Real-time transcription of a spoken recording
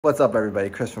What's up,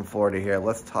 everybody? Chris from Florida here.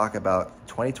 Let's talk about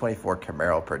 2024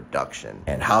 Camaro production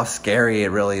and how scary it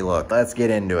really looked. Let's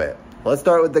get into it. Let's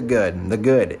start with the good. The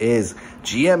good is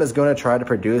GM is going to try to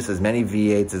produce as many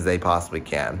V8s as they possibly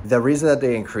can. The reason that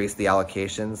they increased the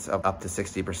allocations of up to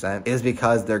 60% is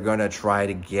because they're going to try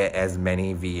to get as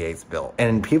many V8s built.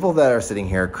 And people that are sitting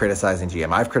here criticizing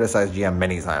GM, I've criticized GM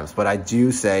many times, but I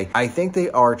do say I think they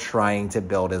are trying to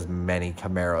build as many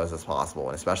Camaros as possible,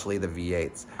 and especially the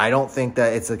V8s. I don't think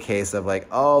that it's a case of like,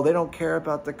 oh, they don't care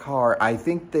about the car. I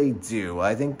think they do.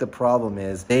 I think the problem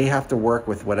is they have to work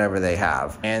with whatever they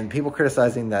have. And people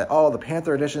criticizing that, oh, the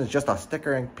Panther edition is just a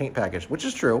sticker and paint package, which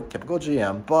is true, typical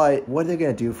GM, but what are they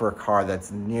going to do for a car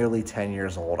that's nearly 10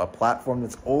 years old, a platform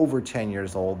that's over 10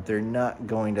 years old? They're not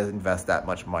going to invest that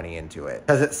much money into it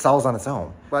because it sells on its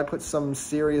own. But I put some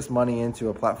serious money into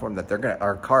a platform that they're going to,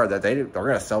 or a car that they're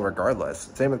going to sell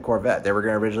regardless. Same with Corvette. They were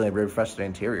going to originally refresh the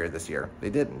interior this year. They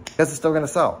didn't because it's still going to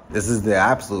sell. This is the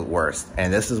absolute worst,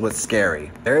 and this is what's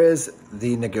scary. There is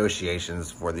the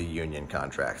negotiations for the union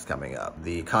contracts coming up.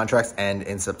 The contracts end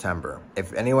in September.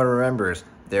 If anyone remembers,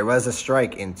 there was a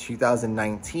strike in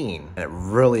 2019 and it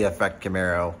really affected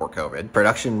Camaro for COVID.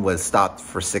 Production was stopped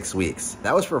for 6 weeks.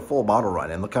 That was for a full model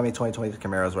run, and look how many 2020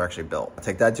 Camaros were actually built.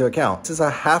 Take that into account. This is a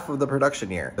half of the production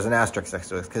year. There's an asterisk next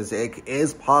to it because it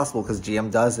is possible, because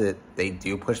GM does it. They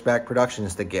do push back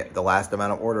productions to get the last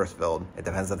amount of orders filled. It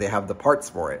depends if they have the parts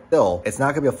for it. Still, it's not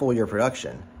gonna be a full year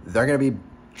production. They're gonna be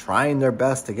trying their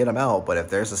best to get them out, but if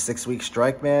there's a 6-week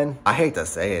strike, man, I hate to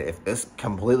say it, if this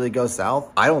completely goes south,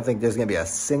 I don't think there's gonna be a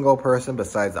single person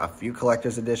besides a few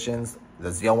collector's editions, the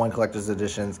ZL1 collector's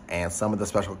editions, and some of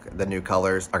the new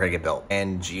colors are gonna get built.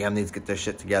 And GM needs to get their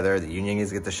shit together, the union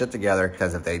needs to get their shit together,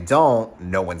 because if they don't,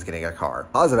 no one's getting a car.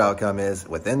 Positive outcome is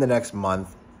within the next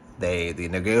month, the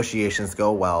negotiations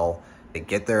go well, they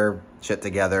get their shit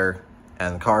together,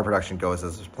 and car production goes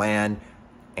as planned,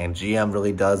 and GM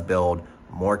really does build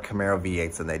more Camaro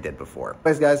V8s than they did before.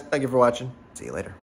 Thanks, guys. Thank you for watching. See you later.